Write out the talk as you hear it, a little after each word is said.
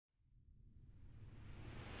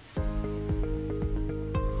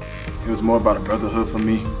was more about a brotherhood for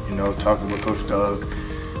me, you know, talking with Coach Doug.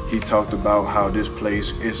 He talked about how this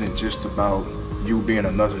place isn't just about you being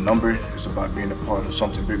another number, it's about being a part of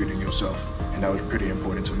something bigger than yourself, and that was pretty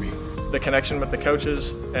important to me. The connection with the coaches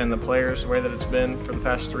and the players, the way that it's been for the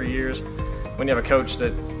past 3 years, when you have a coach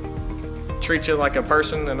that treats you like a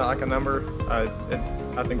person and not like a number,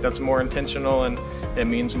 I think that's more intentional, and it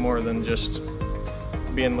means more than just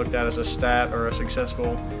being looked at as a stat or a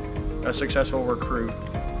successful recruit.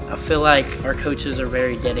 I feel like our coaches are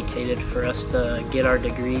very dedicated for us to get our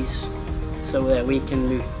degrees so that we can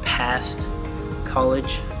move past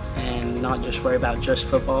college and not just worry about just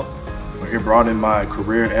football. It broadened my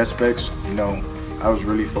career aspects. You know, I was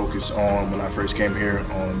really focused on, when I first came here,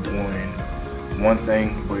 on doing one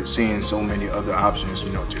thing, but seeing so many other options,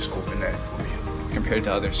 you know, just opened that for me. Compared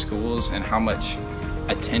to other schools and how much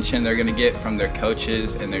attention they're going to get from their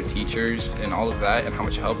coaches and their teachers and all of that, and how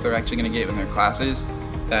much help they're actually going to get in their classes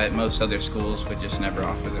that most other schools would just never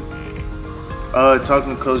offer them.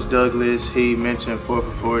 Talking to Coach Douglas, he mentioned 4 for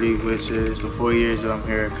 40, which is the 4 years that I'm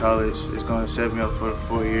here at college. It's going to set me up for the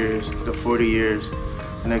 40 years,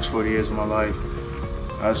 the next 40 years of my life.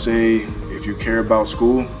 I say, if you care about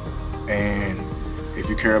school and if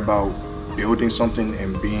you care about building something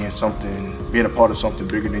and being a part of something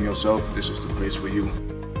bigger than yourself, this is the place for you.